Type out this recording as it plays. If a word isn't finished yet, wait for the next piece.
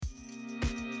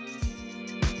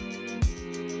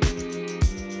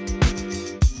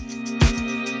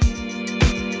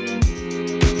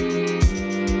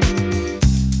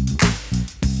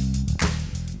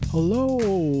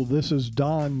Hello, this is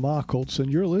Don Machholz,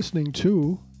 and you're listening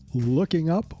to Looking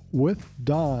Up with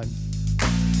Don.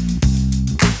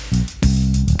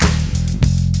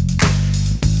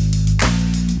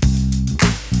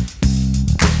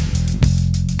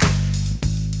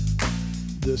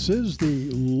 This is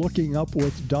the Looking Up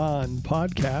with Don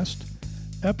podcast,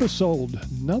 episode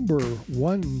number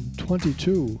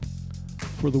 122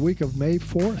 for the week of May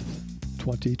 4th,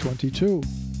 2022.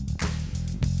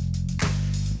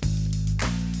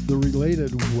 The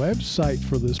related website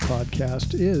for this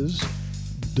podcast is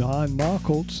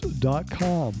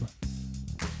donmachholz.com.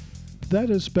 That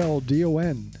is spelled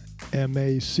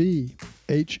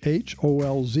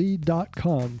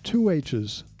DONMACHHOLZ.com, 2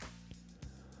 H's.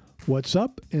 What's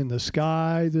up in the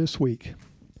sky this week?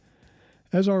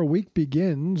 As our week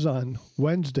begins on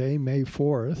Wednesday, May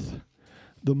 4th,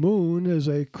 the moon is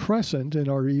a crescent in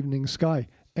our evening sky,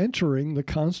 entering the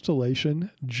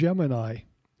constellation Gemini.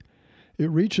 It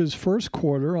reaches first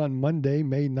quarter on Monday,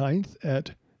 May 9th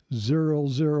at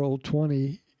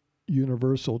 0020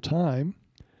 Universal Time,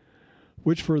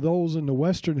 which for those in the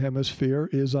Western Hemisphere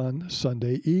is on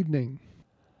Sunday evening.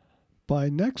 By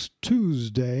next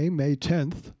Tuesday, May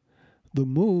 10th, the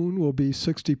moon will be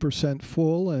 60%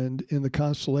 full and in the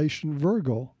constellation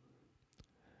Virgo.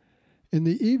 In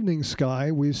the evening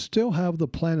sky, we still have the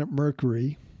planet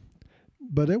Mercury,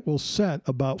 but it will set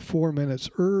about 4 minutes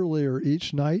earlier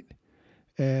each night,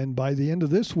 and by the end of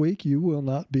this week, you will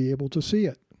not be able to see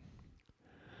it.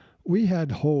 We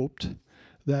had hoped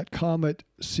that comet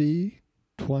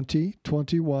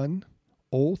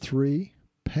C2021-03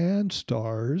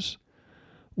 Pan-STARRS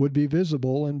would be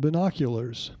visible in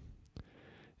binoculars.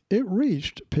 It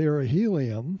reached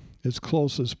perihelion, its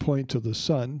closest point to the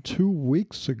sun, 2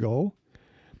 weeks ago,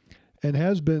 and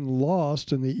has been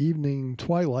lost in the evening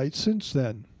twilight since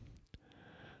then.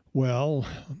 Well,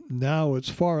 now it's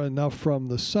far enough from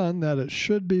the sun that it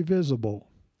should be visible.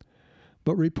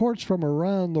 But reports from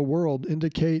around the world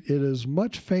indicate it is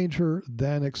much fainter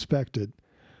than expected,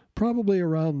 probably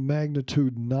around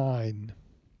magnitude 9.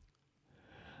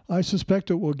 I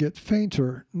suspect it will get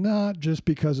fainter, not just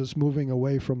because it's moving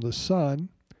away from the sun,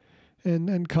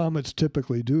 and comets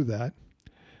typically do that,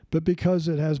 but because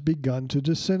it has begun to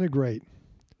disintegrate.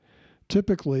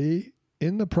 Typically,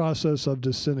 in the process of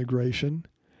disintegration,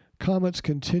 comets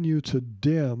continue to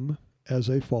dim as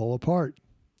they fall apart.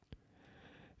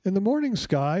 In the morning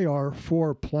sky are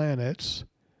 4 planets,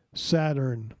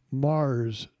 Saturn,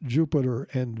 Mars, Jupiter,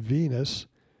 and Venus,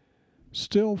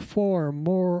 still form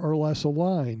more or less a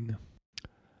line.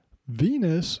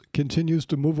 Venus continues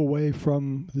to move away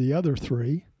from the other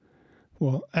 3.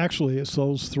 Well, actually, it's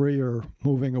those 3 are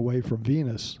moving away from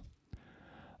Venus.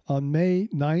 On May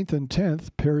 9th and 10th,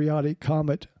 periodic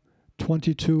comet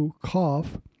 22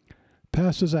 Koph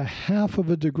passes a half of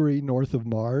a degree north of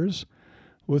Mars,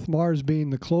 with Mars being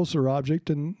the closer object,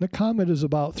 and the comet is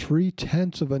about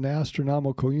 3/10 of an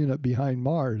astronomical unit behind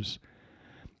Mars.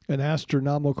 An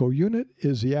astronomical unit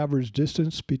is the average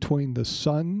distance between the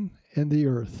Sun and the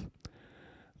Earth.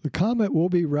 The comet will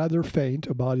be rather faint,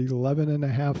 about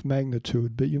 11.5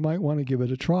 magnitude, but you might want to give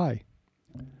it a try.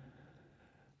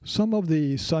 Some of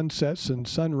the sunsets and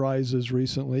sunrises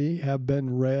recently have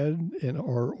been red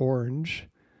or orange,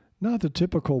 not the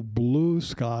typical blue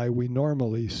sky we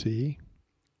normally see.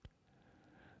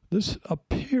 This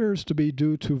appears to be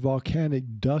due to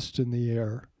volcanic dust in the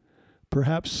air.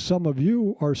 Perhaps some of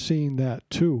you are seeing that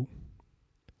too.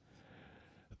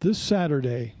 This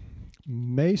Saturday,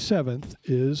 May 7th,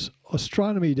 is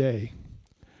Astronomy Day,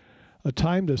 a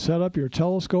time to set up your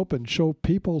telescope and show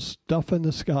people stuff in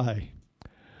the sky.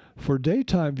 For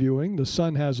daytime viewing, the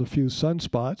sun has a few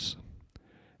sunspots,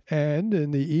 and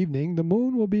in the evening, the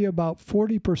moon will be about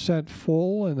 40%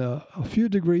 full and a few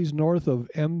degrees north of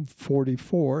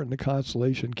M44 in the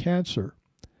constellation Cancer.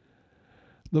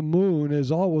 The moon is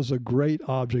always a great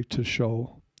object to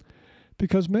show,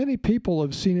 because many people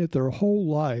have seen it their whole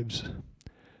lives,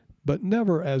 but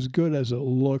never as good as it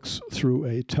looks through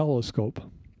a telescope.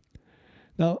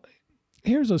 Now,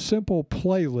 here's a simple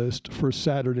playlist for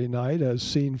Saturday night as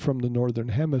seen from the Northern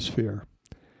Hemisphere.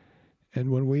 And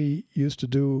when we used to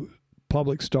do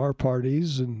public star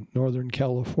parties in Northern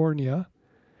California,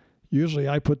 usually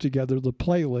I put together the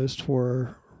playlist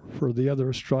for the other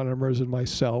astronomers and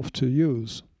myself to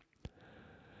use.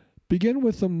 Begin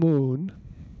with the moon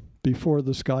before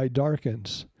the sky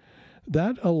darkens.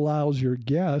 That allows your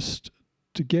guest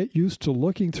to get used to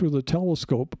looking through the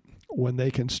telescope when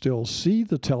they can still see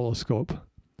the telescope.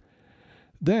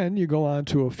 Then you go on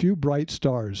to a few bright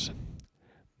stars.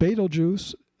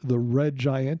 Betelgeuse, the red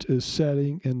giant, is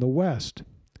setting in the west.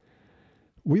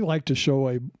 We like to show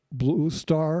a blue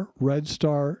star, red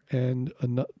star, and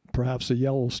perhaps a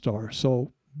yellow star.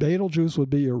 So Betelgeuse would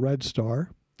be your red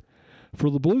star. For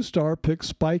the blue star, pick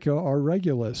Spica or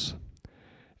Regulus.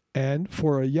 And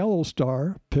for a yellow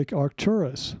star, pick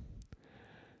Arcturus.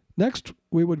 Next,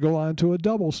 we would go on to a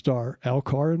double star,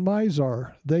 Alcar and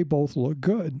Mizar. They both look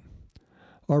good.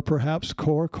 Or perhaps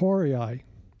Coracorii.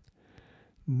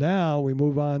 Now we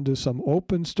move on to some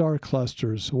open star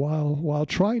clusters while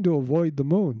trying to avoid the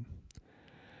moon.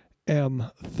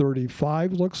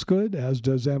 M35 looks good, as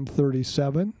does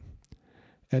M37,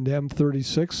 and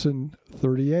M36 and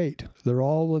 38. They're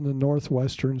all in the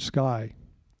northwestern sky.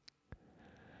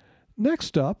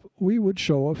 Next up, we would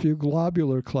show a few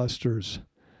globular clusters,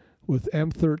 with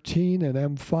M13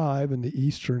 and M5 in the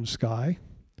eastern sky.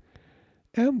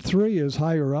 M3 is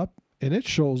higher up, and it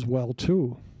shows well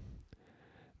too.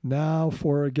 Now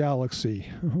for a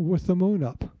galaxy, with the moon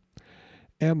up.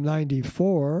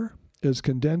 M94 is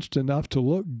condensed enough to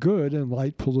look good in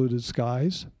light-polluted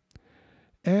skies.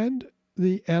 And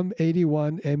the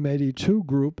M81, M82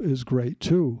 group is great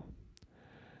too.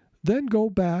 Then go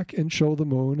back and show the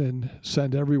moon and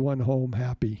send everyone home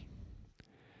happy.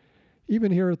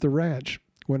 Even here at the ranch,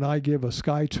 when I give a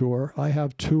sky tour, I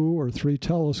have 2 or 3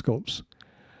 telescopes.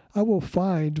 I will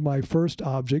find my first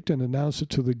object and announce it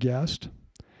to the guest.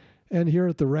 And here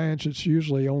at the ranch, it's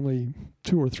usually only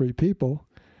 2 or 3 people.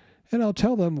 And I'll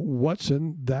tell them what's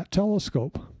in that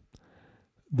telescope.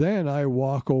 Then I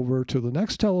walk over to the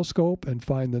next telescope and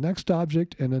find the next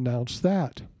object and announce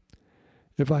that.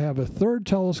 If I have a third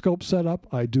telescope set up,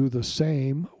 I do the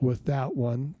same with that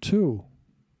one too.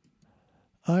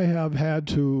 I have had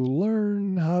to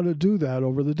learn how to do that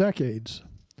over the decades.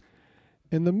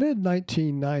 In the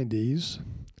mid-1990s,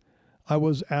 I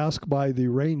was asked by the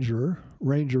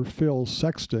Ranger Phil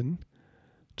Sexton,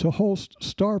 to host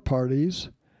star parties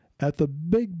at the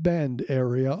Big Bend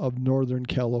area of Northern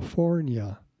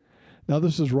California. Now,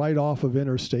 this is right off of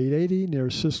Interstate 80 near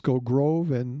Cisco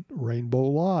Grove and Rainbow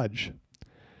Lodge.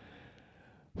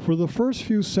 For the first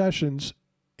few sessions,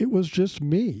 it was just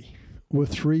me with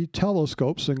 3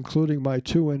 telescopes, including my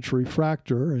 2-inch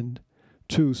refractor and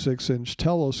 2 6-inch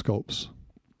telescopes.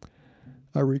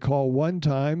 I recall one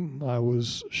time I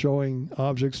was showing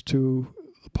objects to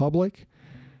the public,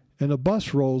 and a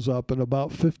bus rolls up and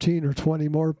about 15 or 20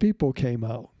 more people came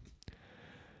out.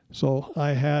 So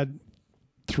I had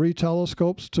 3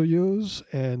 telescopes to use,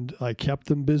 and I kept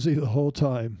them busy the whole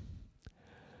time.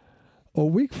 A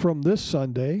week from this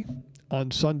Sunday,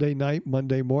 on Sunday night,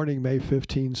 Monday morning, May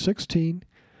 15, 16,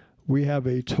 we have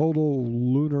a total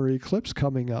lunar eclipse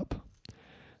coming up.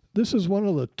 This is one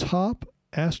of the top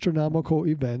astronomical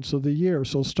events of the year,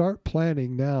 so start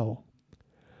planning now.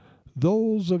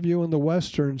 Those of you in the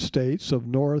western states of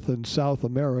North and South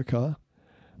America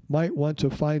might want to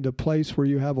find a place where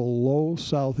you have a low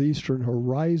southeastern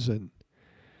horizon,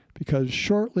 because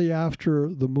shortly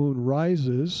after the moon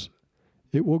rises,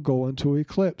 it will go into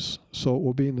eclipse, so it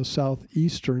will be in the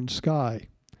southeastern sky.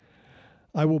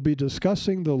 I will be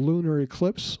discussing the lunar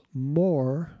eclipse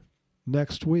more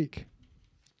next week.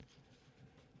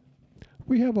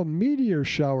 We have a meteor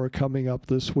shower coming up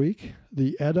this week,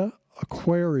 the Eta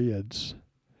Aquariids.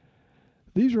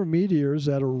 These are meteors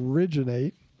that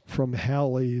originate from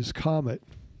Halley's Comet.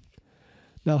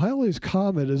 Now, Halley's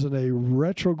Comet is in a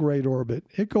retrograde orbit.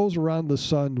 It goes around the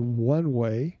sun one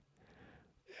way,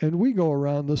 and we go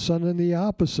around the sun in the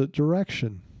opposite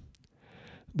direction.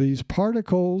 These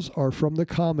particles are from the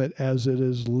comet as it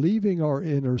is leaving our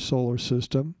inner solar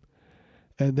system,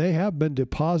 and they have been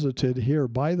deposited here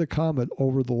by the comet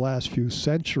over the last few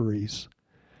centuries.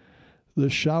 The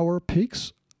shower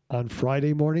peaks on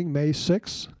Friday morning, May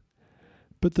 6th,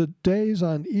 but the days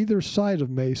on either side of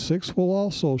May 6th will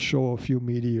also show a few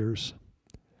meteors.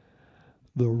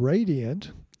 The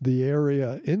radiant, the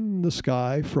area in the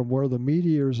sky from where the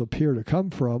meteors appear to come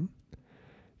from,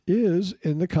 is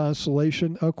in the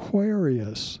constellation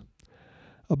Aquarius,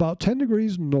 about 10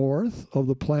 degrees north of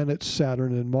the planets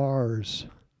Saturn and Mars.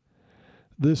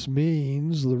 This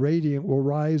means the radiant will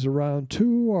rise around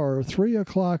 2 or 3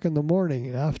 o'clock in the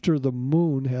morning after the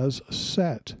moon has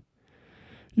set.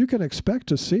 You can expect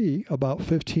to see about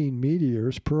 15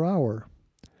 meteors per hour.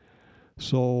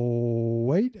 So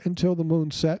wait until the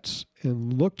moon sets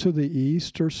and look to the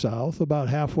east or south about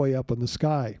halfway up in the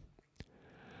sky.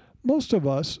 Most of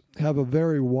us have a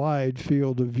very wide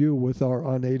field of view with our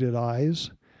unaided eyes,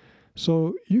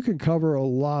 so you can cover a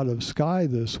lot of sky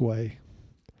this way.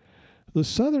 The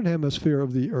southern hemisphere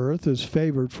of the Earth is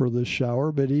favored for this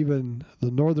shower, but even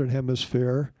the northern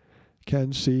hemisphere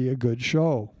can see a good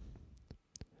show.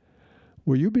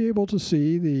 Will you be able to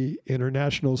see the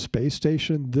International Space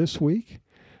Station this week?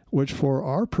 which for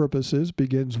our purposes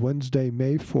begins Wednesday,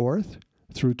 May 4th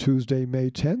through Tuesday, May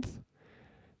 10th.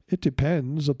 It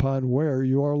depends upon where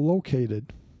you are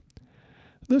located.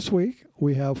 This week,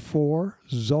 we have 4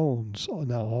 zones.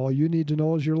 Now, all you need to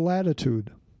know is your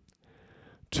latitude.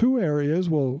 2 areas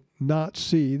will not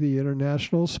see the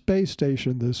International Space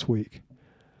Station this week.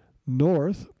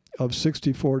 North of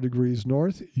 64 degrees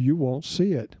north, you won't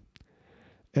see it.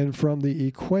 And from the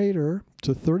equator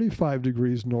to 35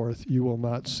 degrees north, you will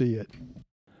not see it.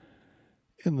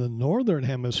 In the northern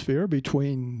hemisphere,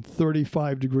 between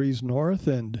 35 degrees north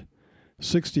and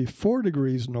 64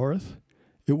 degrees north,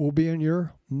 it will be in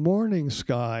your morning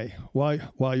sky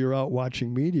while you're out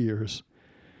watching meteors.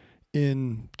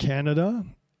 In Canada,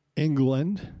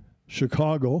 England,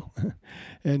 Chicago,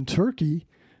 and Turkey,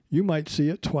 you might see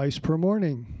it twice per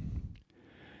morning.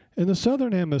 In the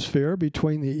southern hemisphere,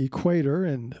 between the equator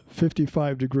and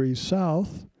 55 degrees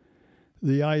south,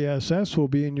 the ISS will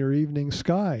be in your evening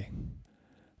sky.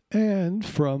 And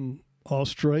from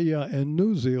Australia and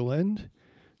New Zealand,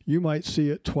 you might see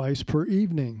it twice per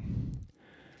evening.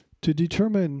 To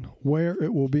determine where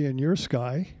it will be in your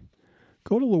sky,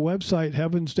 go to the website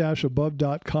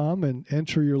heavens-above.com and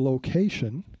enter your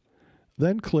location,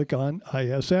 then click on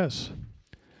ISS.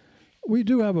 We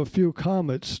do have a few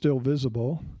comets still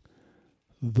visible.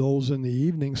 Those in the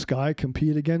evening sky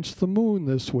compete against the moon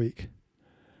this week.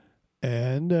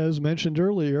 And as mentioned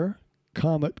earlier,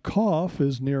 Comet Koph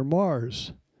is near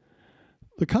Mars.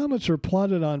 The comets are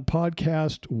plotted on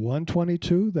podcast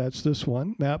 122, that's this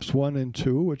one, maps 1 and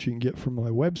 2, which you can get from my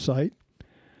website.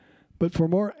 But for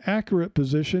more accurate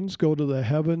positions, go to the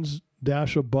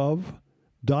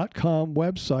heavens-above.com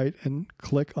website and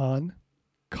click on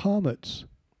Comets.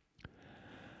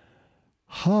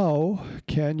 How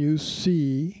can you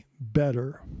see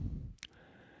better?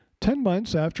 10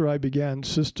 months after I began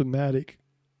systematic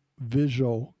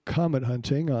visual comet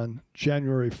hunting on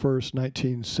January 1st,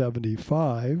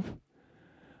 1975,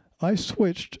 I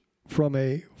switched from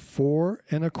a 4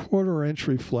 1/4 inch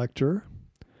reflector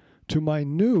to my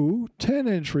new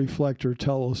 10-inch reflector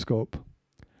telescope.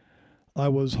 I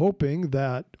was hoping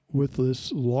that with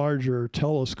this larger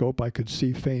telescope I could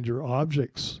see fainter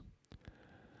objects.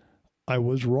 I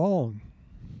was wrong.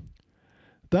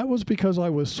 That was because I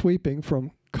was sweeping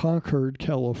from Concord,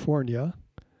 California,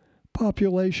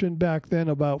 population back then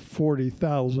about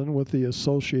 40,000 with the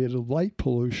associated light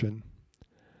pollution.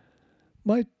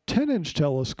 My 10-inch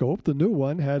telescope, the new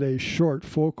one, had a short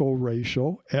focal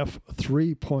ratio,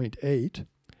 f3.8,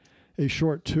 a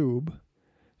short tube,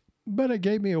 but it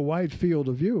gave me a wide field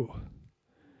of view.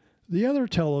 The other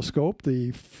telescope,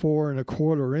 the 4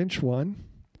 1/4 inch one,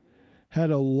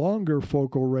 had a longer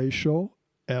focal ratio,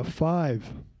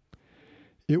 f5.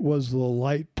 It was the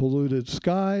light-polluted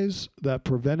skies that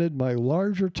prevented my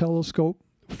larger telescope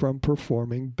from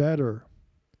performing better.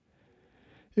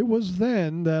 It was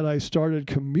then that I started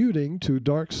commuting to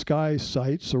dark sky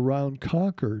sites around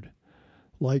Concord,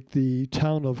 like the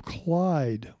town of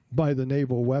Clyde by the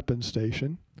Naval Weapons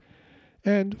Station,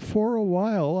 and for a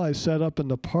while I set up in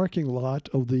the parking lot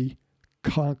of the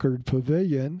Concord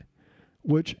Pavilion,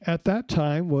 which at that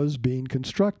time was being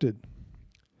constructed.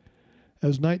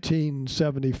 As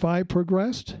 1975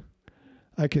 progressed,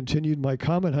 I continued my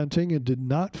comet hunting and did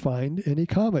not find any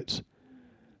comets.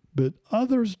 But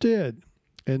others did,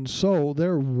 and so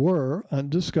there were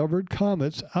undiscovered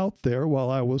comets out there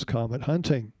while I was comet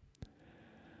hunting.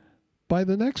 By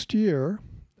the next year,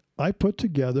 I put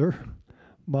together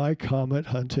my comet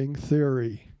hunting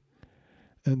theory,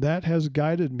 and that has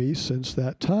guided me since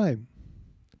that time.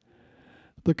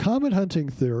 The comet hunting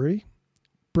theory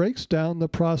breaks down the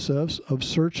process of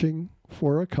searching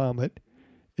for a comet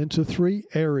into 3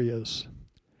 areas.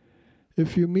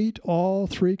 If you meet all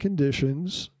 3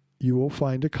 conditions, you will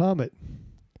find a comet.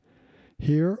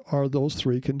 Here are those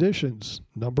 3 conditions.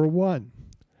 Number 1,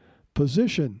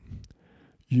 position.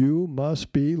 You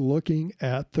must be looking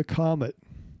at the comet.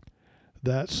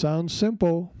 That sounds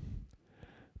simple,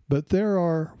 but there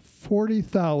are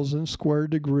 40,000 square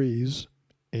degrees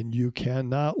and you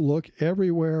cannot look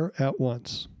everywhere at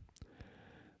once.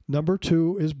 Number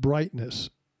 2 is brightness.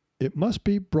 It must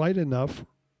be bright enough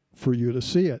for you to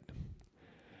see it.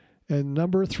 And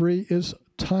number 3 is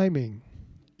timing.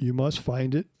 You must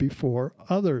find it before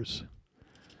others.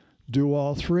 Do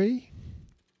all 3,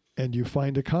 and you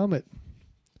find a comet.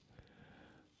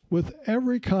 With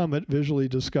every comet visually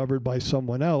discovered by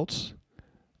someone else,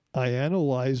 I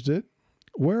analyzed it,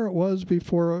 where it was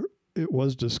before it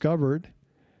was discovered,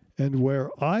 and where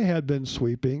I had been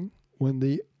sweeping when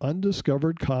the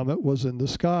undiscovered comet was in the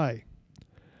sky.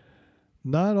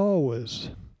 Not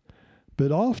always,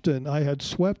 but often I had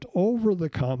swept over the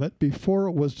comet before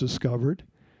it was discovered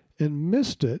and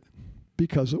missed it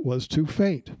because it was too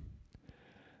faint.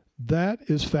 That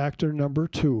is factor number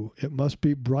 2. It must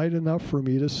be bright enough for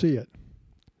me to see it.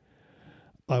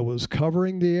 I was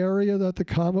covering the area that the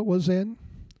comet was in,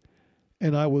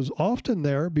 and I was often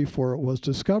there before it was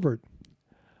discovered.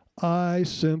 I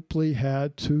simply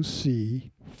had to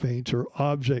see fainter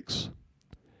objects.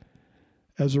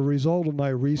 As a result of my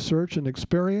research and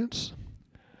experience,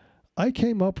 I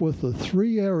came up with the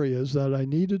 3 areas that I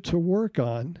needed to work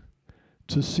on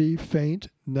to see faint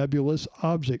nebulous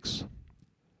objects.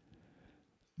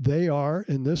 They are,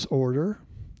 in this order,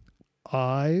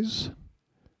 eyes,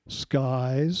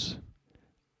 skies,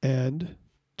 and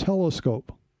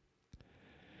telescope.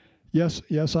 Yes,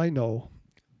 I know.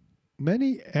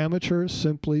 Many amateurs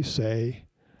simply say,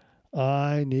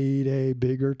 I need a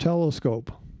bigger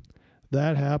telescope.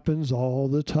 That happens all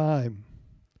the time.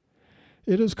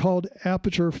 It is called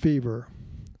aperture fever.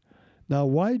 Now,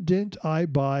 why didn't I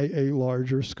buy a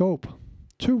larger scope?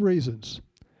 2 reasons.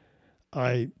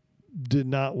 I did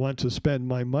not want to spend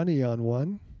my money on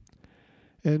one.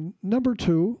 And number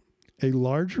 2, a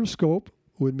larger scope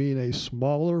would mean a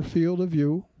smaller field of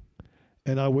view,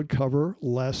 and I would cover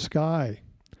less sky.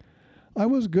 I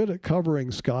was good at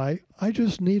covering sky. I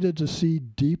just needed to see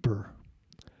deeper.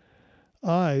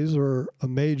 Eyes are a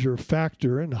major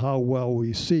factor in how well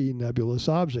we see nebulous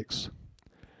objects.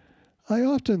 I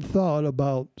often thought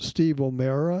about Steve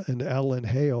O'Mara and Alan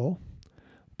Hale.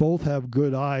 Both have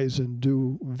good eyes and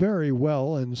do very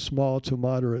well in small to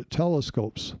moderate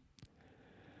telescopes.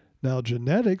 Now,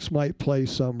 genetics might play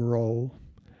some role,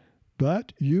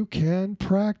 but you can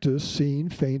practice seeing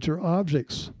fainter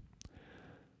objects.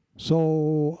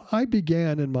 So I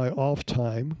began in my off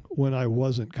time, when I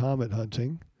wasn't comet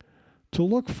hunting, to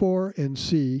look for and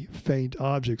see faint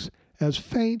objects, as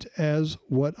faint as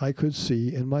what I could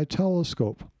see in my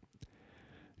telescope.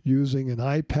 Using an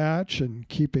eye patch and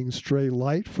keeping stray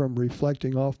light from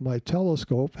reflecting off my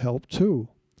telescope helped too.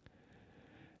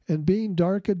 And being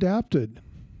dark adapted,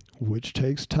 which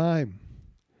takes time.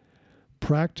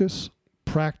 Practice,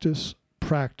 practice,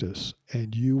 practice,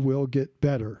 and you will get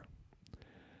better.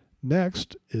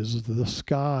 Next is the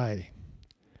sky.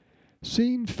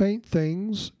 Seeing faint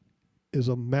things is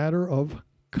a matter of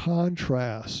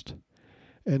contrast,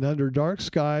 and under dark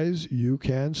skies you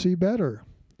can see better.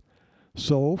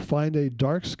 So find a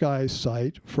dark sky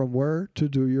site from where to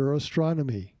do your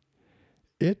astronomy.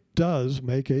 It does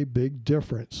make a big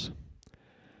difference.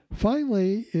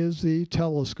 Finally is the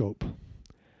telescope.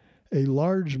 A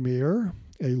large mirror,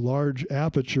 a large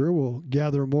aperture will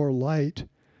gather more light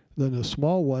than a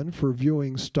small one for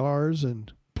viewing stars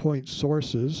and point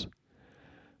sources.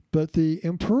 But the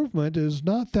improvement is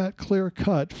not that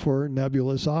clear-cut for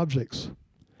nebulous objects.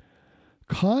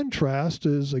 Contrast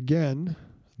is, again,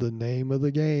 the name of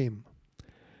the game.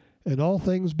 And all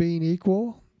things being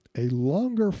equal, a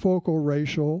longer focal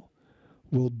ratio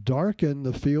will darken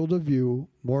the field of view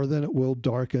more than it will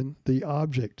darken the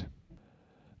object.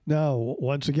 Now,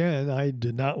 once again, I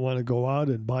did not want to go out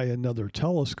and buy another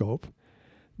telescope,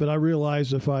 but I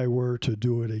realized if I were to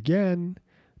do it again,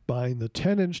 buying the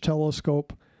 10-inch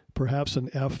telescope, perhaps an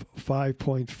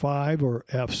f5.5 or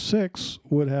f6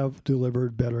 would have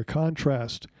delivered better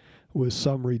contrast with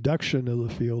some reduction of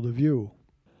the field of view.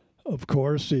 Of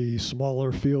course, the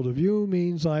smaller field of view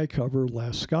means I cover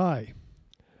less sky.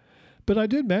 But I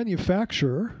did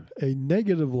manufacture a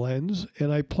negative lens,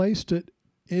 and I placed it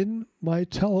in my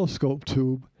telescope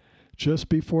tube just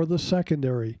before the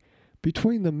secondary,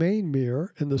 between the main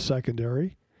mirror and the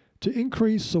secondary, to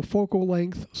increase the focal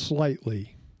length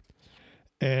slightly.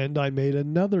 And I made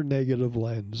another negative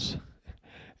lens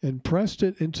and pressed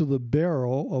it into the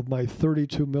barrel of my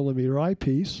 32 millimeter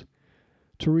eyepiece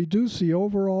to reduce the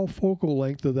overall focal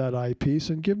length of that eyepiece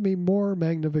and give me more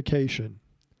magnification.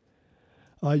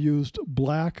 I used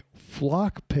black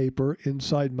flock paper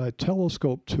inside my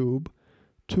telescope tube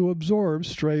to absorb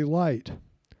stray light.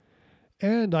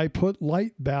 And I put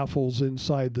light baffles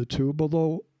inside the tube,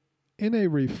 although in a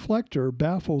reflector,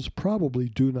 baffles probably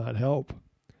do not help.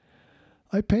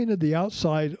 I painted the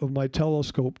outside of my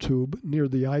telescope tube near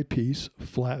the eyepiece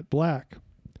flat black.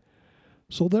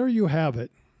 So there you have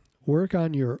it. Work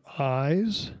on your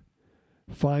eyes,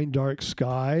 find dark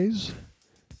skies,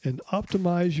 and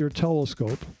optimize your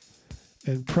telescope,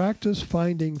 and practice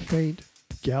finding faint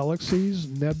galaxies,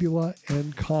 nebula,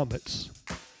 and comets.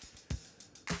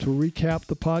 To recap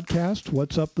the podcast,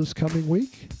 what's up this coming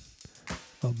week?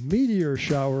 A meteor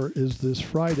shower is this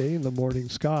Friday in the morning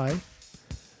sky.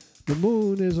 The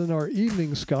moon is in our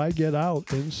evening sky. Get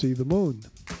out and see the moon.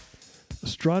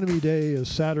 Astronomy Day is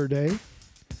Saturday,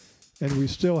 and we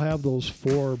still have those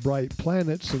 4 bright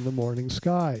planets in the morning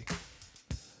sky.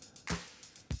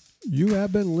 You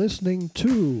have been listening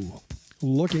to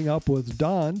Looking Up with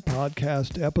Don,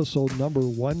 podcast episode number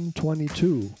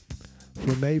 122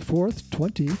 for May 4th,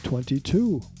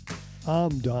 2022.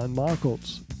 I'm Don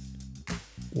Machholz.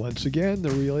 Once again, the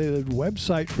related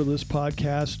website for this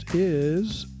podcast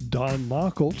is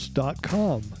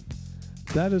donmachholz.com.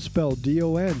 That is spelled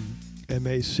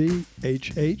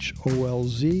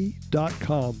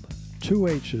DONMACHHOLZ.com. 2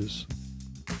 H's.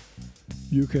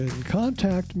 You can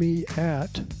contact me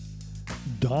at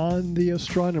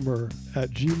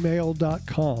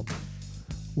dontheastronomer@gmail.com.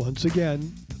 Once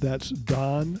again, that's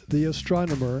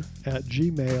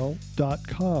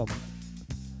dontheastronomer@gmail.com.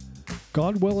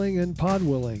 God willing and pod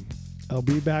willing, I'll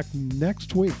be back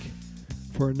next week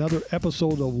for another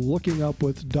episode of Looking Up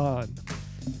with Don.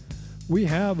 We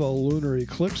have a lunar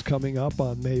eclipse coming up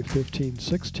on May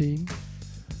 15-16,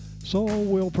 so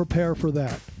we'll prepare for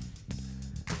that.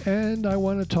 And I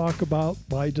want to talk about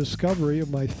my discovery of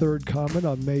my 3rd comet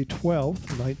on May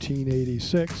 12th,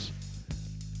 1986,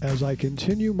 as I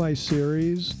continue my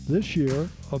series this year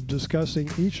of discussing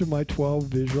each of my 12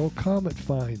 visual comet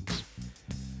finds.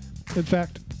 In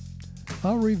fact,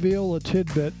 I'll reveal a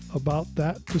tidbit about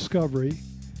that discovery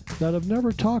that I've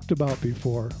never talked about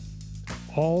before.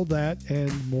 All that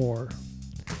and more.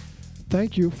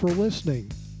 Thank you for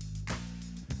listening.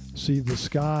 See the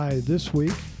sky this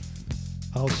week.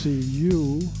 I'll see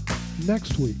you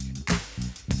next week.